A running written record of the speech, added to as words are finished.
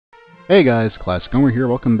Hey guys, classichomer here,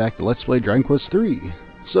 welcome back to Let's Play Dragon Quest III.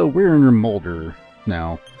 So we're in Remolder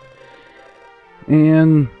now.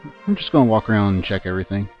 And I'm just gonna walk around and check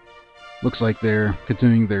everything. Looks like they're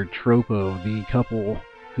continuing their trope of the couple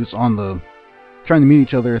who's trying to meet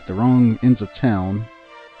each other at the wrong ends of town.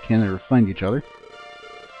 Can't ever find each other.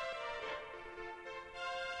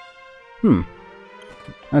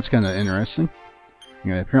 That's kinda interesting.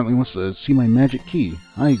 Yeah, apparently wants to see my magic key.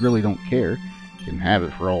 I really don't care. You can have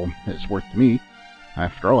it for all it's worth to me.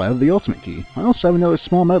 After all, I have the ultimate key. I also have another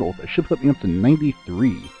small medal that should put me up to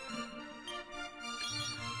 93.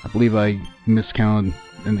 I believe I miscounted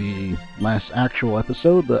in the last actual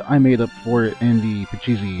episode, but I made up for it in the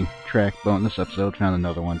Pachisi track bonus episode, found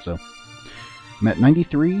another one, so I'm at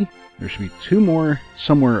 93. There should be 2 more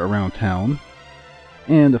somewhere around town,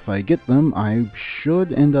 and if I get them, I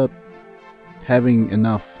should end up having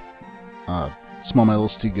enough small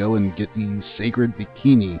medals to go and get the Sacred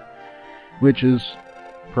Bikini, which is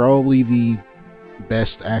probably the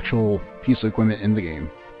best actual piece of equipment in the game.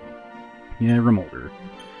 Yeah, Remolder.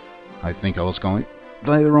 I think I was calling it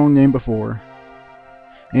by the wrong name before.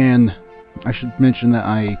 And I should mention that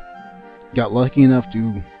I got lucky enough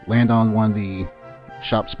to land on one of the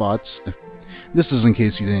shop spots. This is in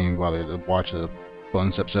case you didn't even bother to watch the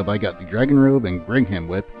bonus episode, but I got the Dragon Robe and Brigham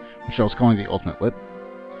Whip, which I was calling the Ultimate Whip,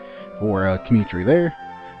 for Kimitri there.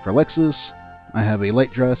 For Alexis, I have a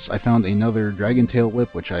light dress. I found another Dragon Tail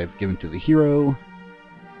Whip, which I've given to the hero.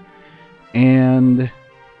 And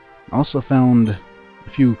I also found a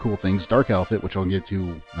few cool things. Dark Outfit, which I'll get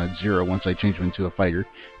to at 0 once I change him into a fighter,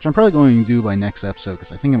 which I'm probably going to do by next episode,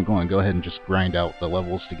 because I think I'm going to go ahead and just grind out the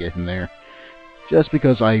levels to get him there, just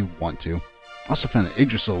because I want to. I also found an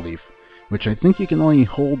Yggdrasil Leaf, which I think you can only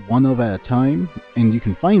hold one of at a time, and you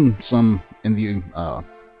can find some in the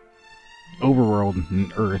overworld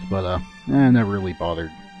in Earth, but I never really bothered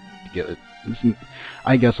to get it.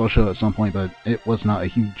 I guess I'll show it at some point, but it was not a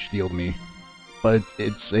huge deal to me. But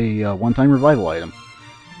it's a one-time revival item.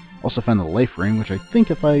 Also found a life ring, which I think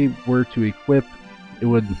if I were to equip, it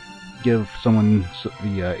would give someone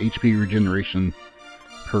the HP regeneration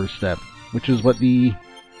per step, which is what the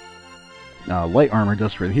light armor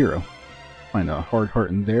does for the hero. Find a hard heart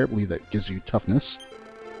in there. I believe that gives you toughness.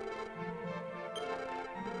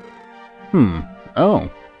 Oh.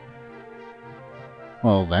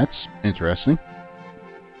 Well, that's interesting.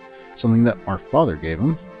 Something that our father gave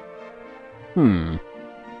him.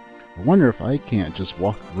 I wonder if I can't just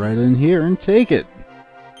walk right in here and take it.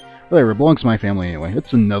 Whatever, it belongs to my family anyway.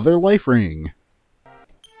 It's another life ring.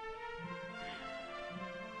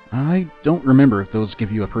 I don't remember if those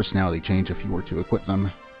give you a personality change if you were to equip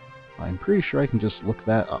them. I'm pretty sure I can just look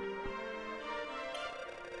that up.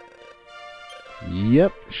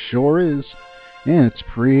 Yep, sure is. And it's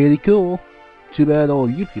pretty cool. Too bad all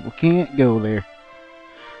you people can't go there.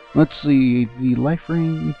 Let's see, the life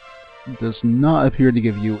ring does not appear to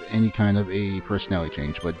give you any kind of a personality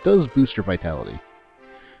change, but does boost your vitality.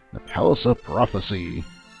 The Palace of Prophecy.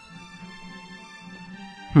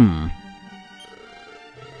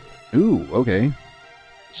 Ooh, okay.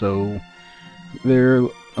 So, they're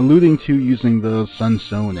alluding to using the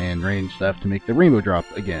Sunstone and Rain Staff to make the rainbow drop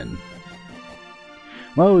again.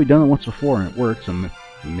 Well, we've done it once before and it worked, so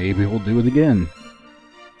maybe we'll do it again.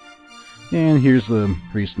 And here's the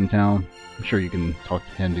priest in town. I'm sure you can talk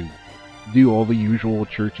to him to do all the usual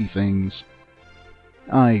churchy things.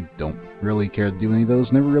 I don't really care to do any of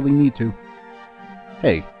those, never really need to.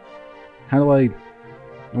 Hey, how do I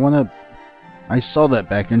saw that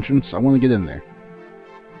back entrance, I want to get in there.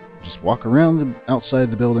 Just walk around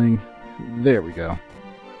outside the building. There we go.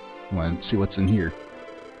 I want to see what's in here.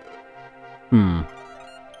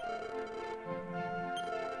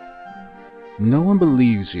 No one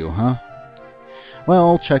believes you, huh? Well,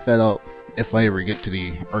 I'll check that out if I ever get to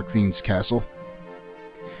the Archfiend's castle.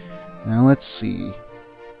 Now let's see.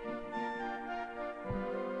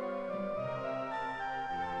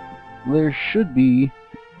 There should be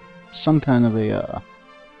some kind of a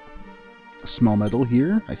small medal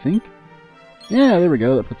here, I think. Yeah, there we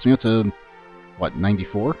go. That puts me up to, what,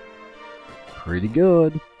 94? Pretty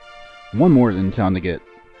good. One more in town to get.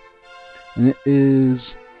 And it is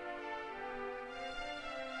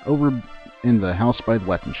over in the house by the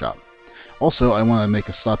weapon shop. Also, I want to make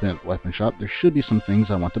a stop in at the weapon shop. There should be some things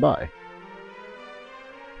I want to buy.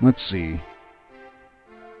 Let's see.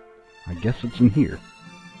 I guess it's in here.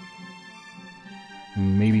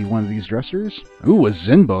 And maybe one of these dressers? Ooh, a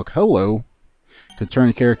Zen book. Hello. Could turn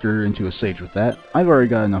a character into a sage with that. I've already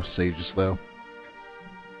got enough sages, though.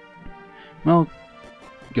 Well,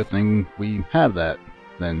 good thing we have that,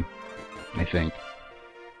 then, I think.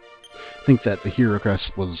 I think that the hero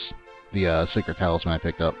crest was the Sacred Talisman I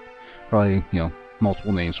picked up. Probably,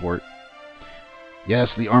 multiple names for it. Yes,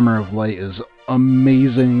 the Armor of Light is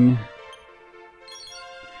amazing.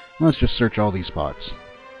 Let's just search all these spots.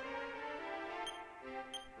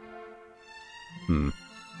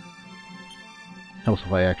 Helps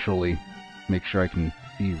if I actually make sure I can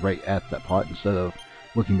be right at that pot instead of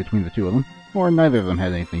looking between the two of them. Or neither of them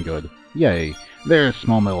had anything good. Yay! There's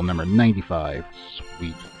small metal number 95.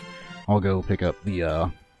 Sweet. I'll go pick up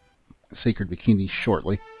the Sacred Bikini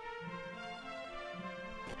shortly.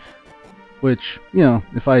 Which,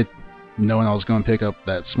 if I'd known I was going to pick up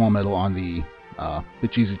that small metal on the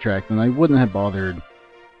cheesy track, then I wouldn't have bothered.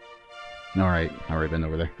 Alright, I've already been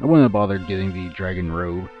over there. I wouldn't have bothered getting the Dragon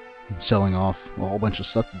Robe, selling off a whole bunch of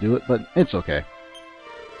stuff to do it, but it's okay.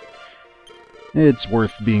 It's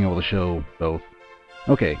worth being able to show both.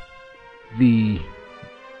 Okay, the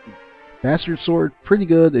Bastard Sword, pretty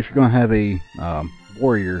good if you're going to have a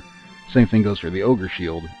warrior. Same thing goes for the Ogre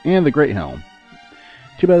Shield, and the Great Helm.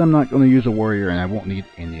 Too bad I'm not going to use a warrior, and I won't need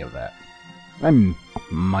any of that. I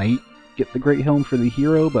might get the Great Helm for the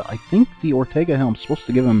hero, but I think the Ortega Helm's supposed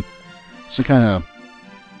to give him some kind of,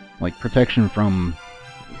 protection from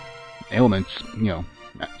ailments,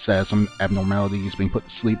 status, some abnormalities, being put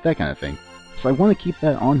to sleep, that kind of thing. So I want to keep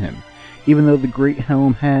that on him, even though the Great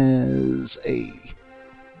Helm has a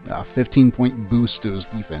 15-point boost to his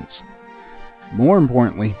defense. More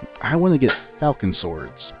importantly, I want to get Falcon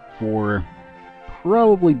Swords for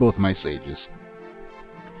probably both my sages.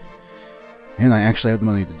 And I actually have the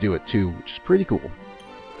money to do it too, which is pretty cool.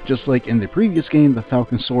 Just like in the previous game, the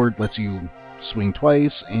Falcon Sword lets you swing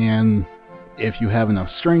twice, and if you have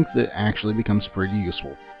enough strength, it actually becomes pretty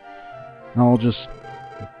useful. I'll just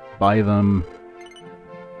buy them.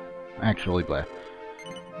 Actually,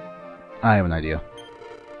 I have an idea.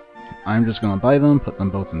 I'm just going to buy them, put them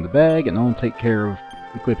both in the bag, and I'll take care of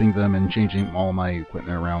equipping them and changing all my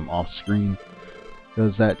equipment around off screen,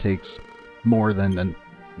 because that takes more than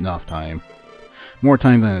enough time. More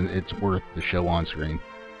time than it's worth to show on screen.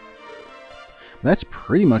 That's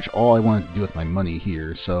pretty much all I wanted to do with my money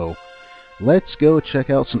here, so let's go check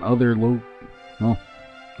out some other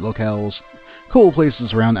locales, cool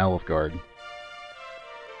places around Alefgard.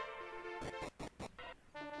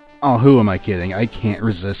 Oh, who am I kidding? I can't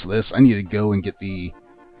resist this. I need to go and get the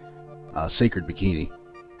Sacred Bikini.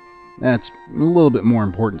 That's a little bit more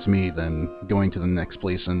important to me than going to the next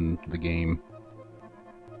place in the game.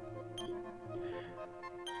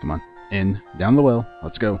 Come on, down the well,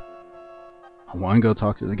 let's go. I want to go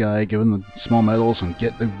talk to the guy, give him the small medals, and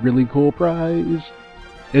get the really cool prize.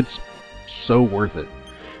 It's so worth it.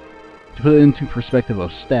 To put it into perspective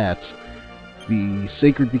of stats, the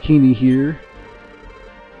Sacred Bikini here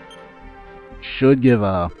should give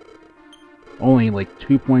only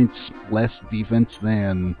 2 points less defense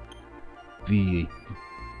than the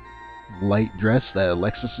light dress that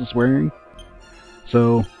Alexis is wearing.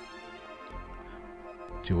 So,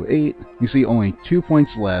 208, you see only 2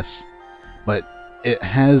 points less, but it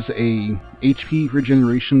has a HP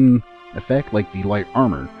regeneration effect like the light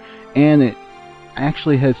armor, and it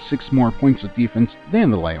actually has 6 more points of defense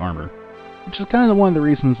than the light armor, which is kind of one of the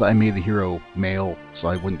reasons I made the hero male, so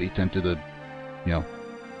I wouldn't be tempted to,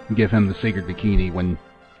 give him the Sacred Bikini when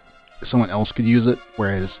someone else could use it,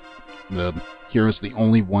 whereas the hero's the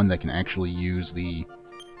only one that can actually use the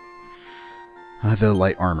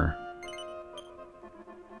light armor.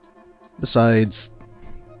 Besides,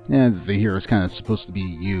 the hero's kind of supposed to be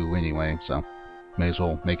you anyway, so may as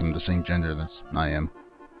well make him the same gender as I am.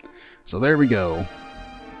 So there we go.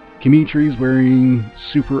 Kimitri's wearing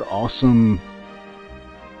super awesome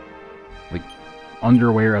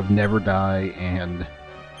underwear of Never Die, and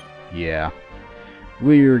yeah,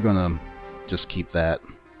 we're gonna just keep that.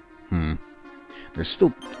 There's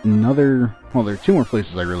still there are 2 more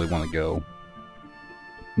places I really want to go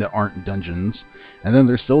that aren't dungeons, and then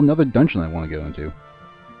there's still another dungeon I want to go into.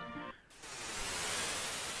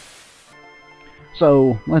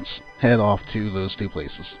 So let's head off to those 2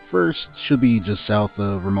 places. First should be just south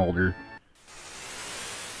of Remolder.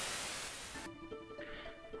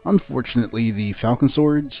 Unfortunately, the Falcon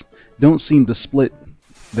Swords don't seem to split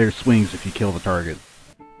their swings if you kill the target.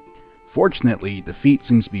 Fortunately, the feat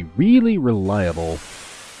seems to be really reliable.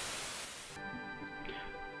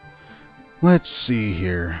 Let's see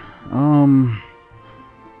here.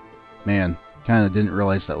 Man, kinda didn't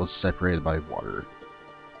realize that was separated by water.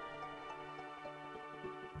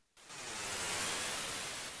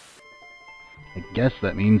 I guess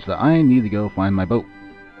that means that I need to go find my boat.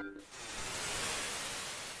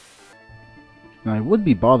 Now, I would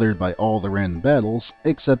be bothered by all the random battles,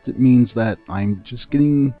 except it means that I'm just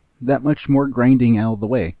getting that much more grinding out of the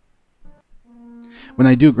way. When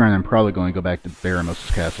I do grind, I'm probably going to go back to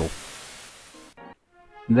Baramos' castle.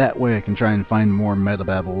 That way I can try and find more meta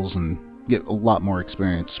babbles and get a lot more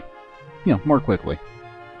experience. You know, more quickly.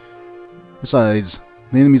 Besides,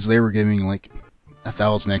 the enemies there were giving like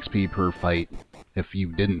 1,000 XP per fight if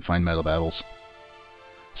you didn't find meta babbles.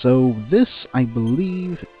 So this, I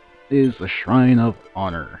believe, is the Shrine of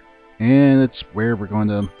Honor. And it's where we're going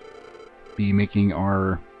to be making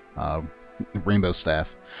our rainbow staff.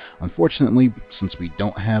 Unfortunately, since we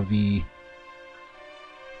don't have the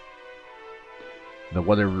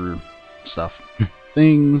whatever stuff,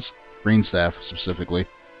 things, rain staff specifically,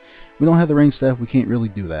 we don't have the rain staff, we can't really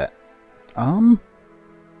do that.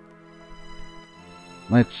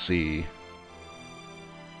 Let's see.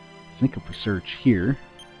 I think if we search here,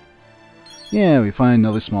 yeah, we find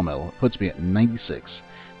another small medal. It puts me at 96.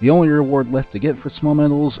 The only reward left to get for small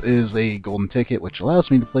medals is a golden ticket, which allows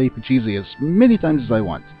me to play Pachisi as many times as I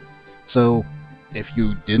want. So, if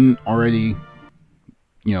you didn't already,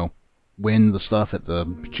 you know, win the stuff at the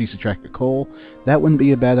Pachisi Track of Coal, that wouldn't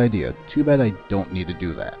be a bad idea. Too bad I don't need to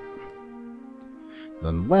do that.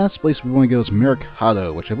 The last place we want to go is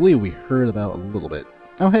Mercado, which I believe we heard about a little bit.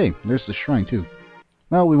 Oh hey, there's the shrine too.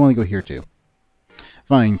 Well, we want to go here too.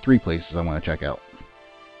 Find 3 places I want to check out.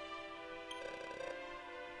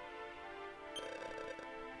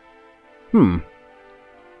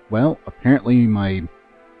 Well, apparently my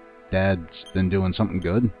dad's been doing something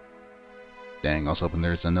good. Dang, I was hoping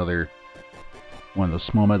there's another one of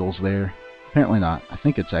the small medals there. Apparently not. I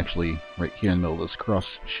think it's actually right here in the middle of this cross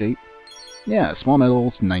shape. Yeah, small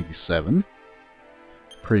medals, 97.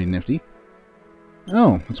 Pretty nifty.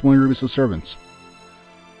 Oh, it's one of Rubus' servants.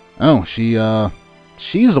 Oh, she's the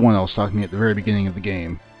one that was talking to me at the very beginning of the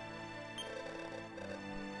game.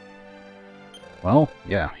 Well,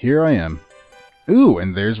 yeah, here I am. Ooh,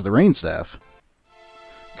 and there's the rain staff.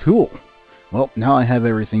 Cool. Well, now I have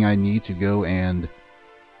everything I need to go and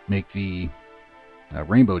make the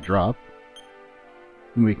rainbow drop.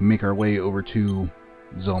 And we can make our way over to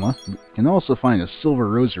Zoma. We can also find a silver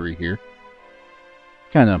rosary here.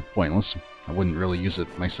 Kind of pointless. I wouldn't really use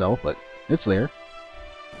it myself, but it's there.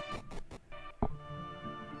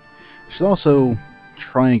 Should also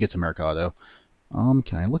try and get to Mercado.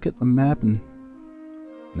 Can I look at the map and...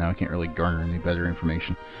 No, I can't really garner any better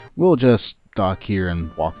information. We'll just dock here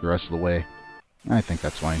and walk the rest of the way. I think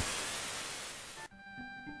that's fine.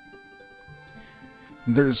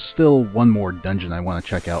 There's still one more dungeon I want to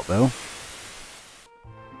check out, though.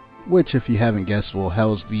 Which, if you haven't guessed, will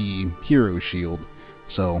house the hero shield.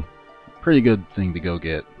 So, pretty good thing to go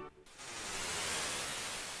get.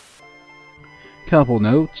 Couple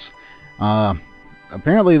notes.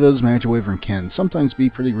 Apparently those magic wyvern can sometimes be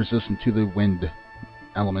pretty resistant to the wind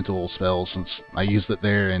elemental spell, since I used it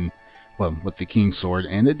there and, well, with the King's Sword,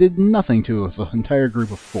 and it did nothing to the entire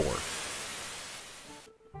group of 4.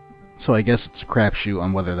 So I guess it's a crapshoot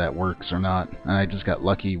on whether that works or not, and I just got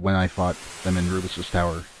lucky when I fought them in Rubus'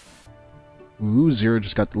 tower. Ooh, Zero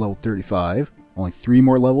just got to level 35. Only 3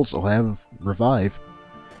 more levels, I'll have Revive.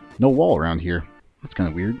 No wall around here. That's kind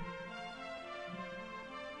of weird.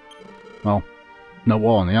 Well, no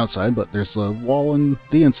wall on the outside, but there's a wall on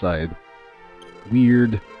the inside.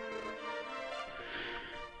 Weird.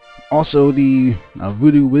 Also, the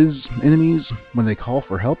Voodoo Wiz enemies, when they call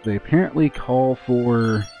for help, they apparently call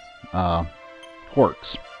for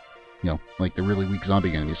Horks. You know, like the really weak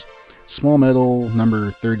zombie enemies. Small medal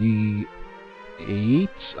number 38,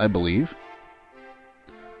 I believe.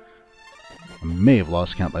 I may have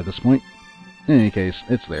lost count by this point. In any case,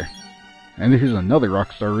 it's there. And here's another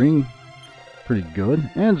Rockstar ring. Pretty good.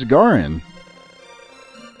 And Zagarin.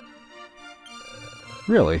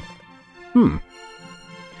 Really?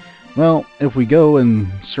 Well, if we go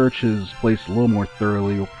and search his place a little more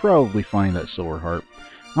thoroughly, we'll probably find that silver harp.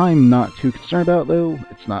 I'm not too concerned about it, though.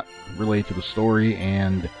 It's not related to the story,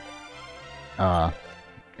 and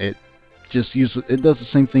it just it does the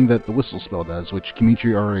same thing that the whistle spell does, which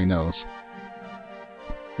Kimitri already knows.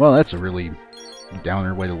 Well, that's a really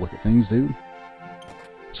downer way to look at things, dude.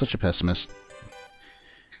 Such a pessimist.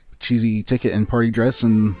 Cheesy ticket and party dress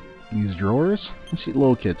and these drawers? Let's see what the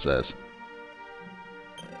little kid says.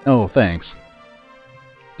 Oh, thanks.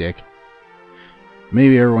 Dick.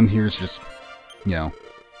 Maybe everyone here is just, you know,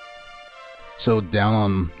 so down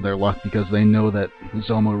on their luck because they know that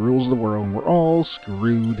Zoma rules the world and we're all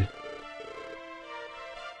screwed.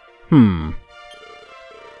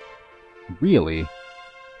 Really?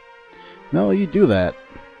 No, you do that.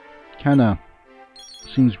 Kinda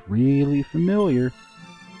seems really familiar.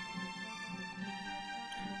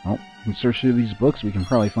 Well, we can search through these books, we can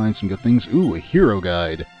probably find some good things. Ooh, a hero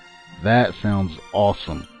guide. That sounds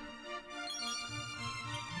awesome.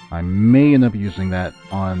 I may end up using that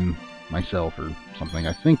on myself or something.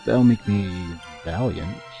 I think that'll make me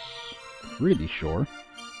valiant. Pretty sure.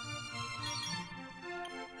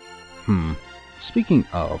 Speaking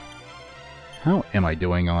of, how am I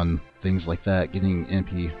doing on things like that, getting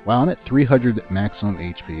MP? Wow, I'm at 300 maximum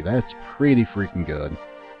HP. That's pretty freaking good.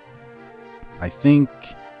 I think...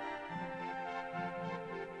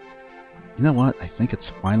 You know what? I think it's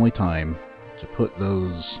finally time to put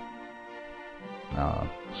those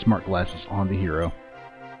smart glasses on the hero.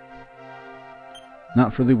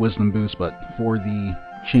 Not for the wisdom boost, but for the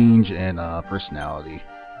change in personality.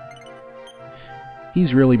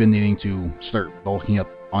 He's really been needing to start bulking up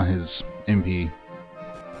on his MP.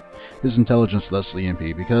 His intelligence, thus the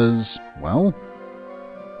MP, because, well,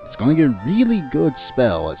 it's going to get a really good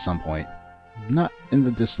spell at some point. Not in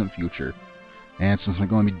the distant future. And since I'm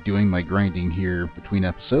going to be doing my grinding here between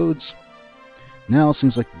episodes, now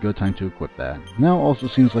seems like a good time to equip that. Now also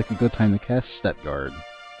seems like a good time to cast Step Guard.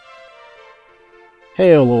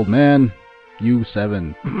 Hey, old man. You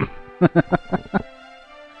 7.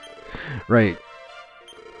 Right.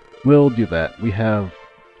 We'll do that. We have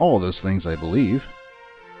all those things, I believe.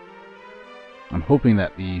 I'm hoping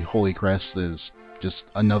that the Holy Crest is just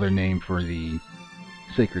another name for the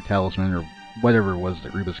Sacred Talisman, or whatever it was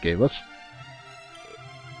that Rebus gave us.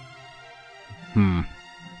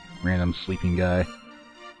 Random sleeping guy.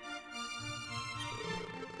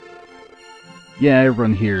 Yeah,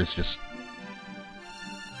 everyone here is just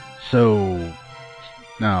so...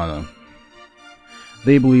 I don't know.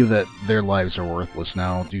 They believe that their lives are worthless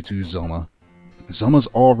now due to Zoma. Zoma's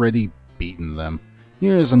already beaten them.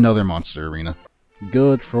 Here's another monster arena.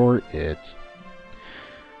 Good for it.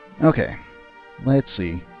 Okay, let's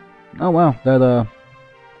see. Oh wow,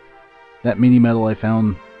 that mini medal I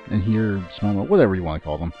found in here, small medal, whatever you want to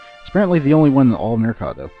call them. It's apparently the only one in all of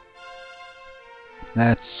Mercado.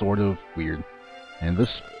 That's sort of weird. And this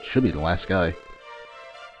should be the last guy.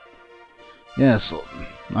 Yeah, so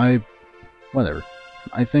whatever.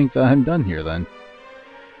 I think that I'm done here then.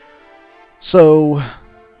 So,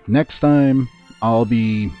 next time I'll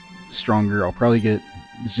be stronger. I'll probably get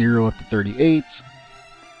 0 up to 38.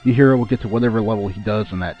 The hero will get to whatever level he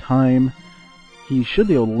does in that time. He should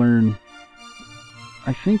be able to learn,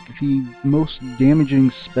 I think, the most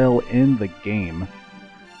damaging spell in the game.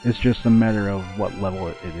 It's just a matter of what level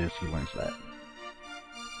it is he learns that.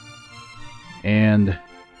 And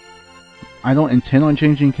I don't intend on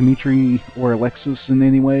changing Dimitri or Alexis in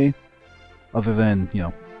any way, other than, you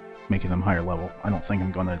know, making them higher level. I don't think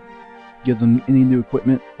I'm going to give them any new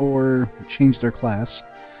equipment or change their class.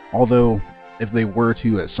 Although, if they were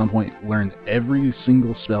to at some point learn every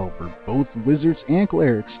single spell for both wizards and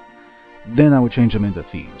clerics, then I would change them into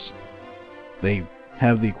thieves. They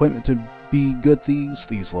have the equipment to be good thieves.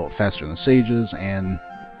 Thieves a little faster than sages, and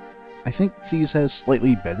I think thieves has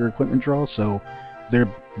slightly better equipment draw, so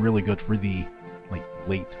they're really good for the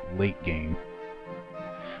late game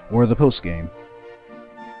or the post game.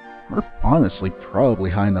 Or honestly, probably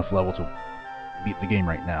high enough level to beat the game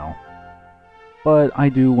right now. But I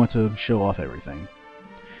do want to show off everything.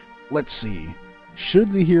 Let's see.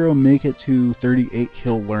 Should the hero make it to 38,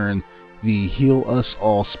 he'll learn the Heal Us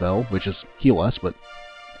All spell, which is heal us, but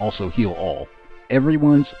also heal all.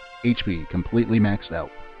 Everyone's HP completely maxed out.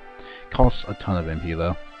 Costs a ton of MP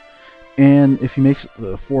though. And if he makes it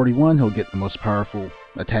to 41, he'll get the most powerful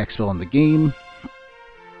attack spell in the game.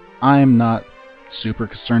 I'm not super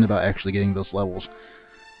concerned about actually getting those levels,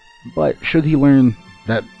 but should he learn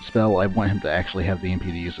that spell, I want him to actually have the MP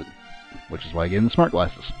to use it, which is why I gave him the smart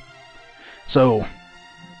glasses. So,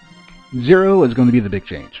 0 is going to be the big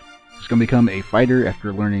change. He's going to become a fighter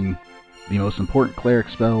after learning the most important cleric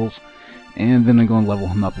spells, and then I'm going to level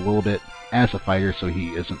him up a little bit as a fighter so he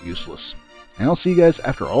isn't useless. And I'll see you guys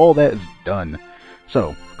after all that is done.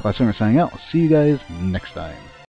 So, classichomer signing out. I'll see you guys next time.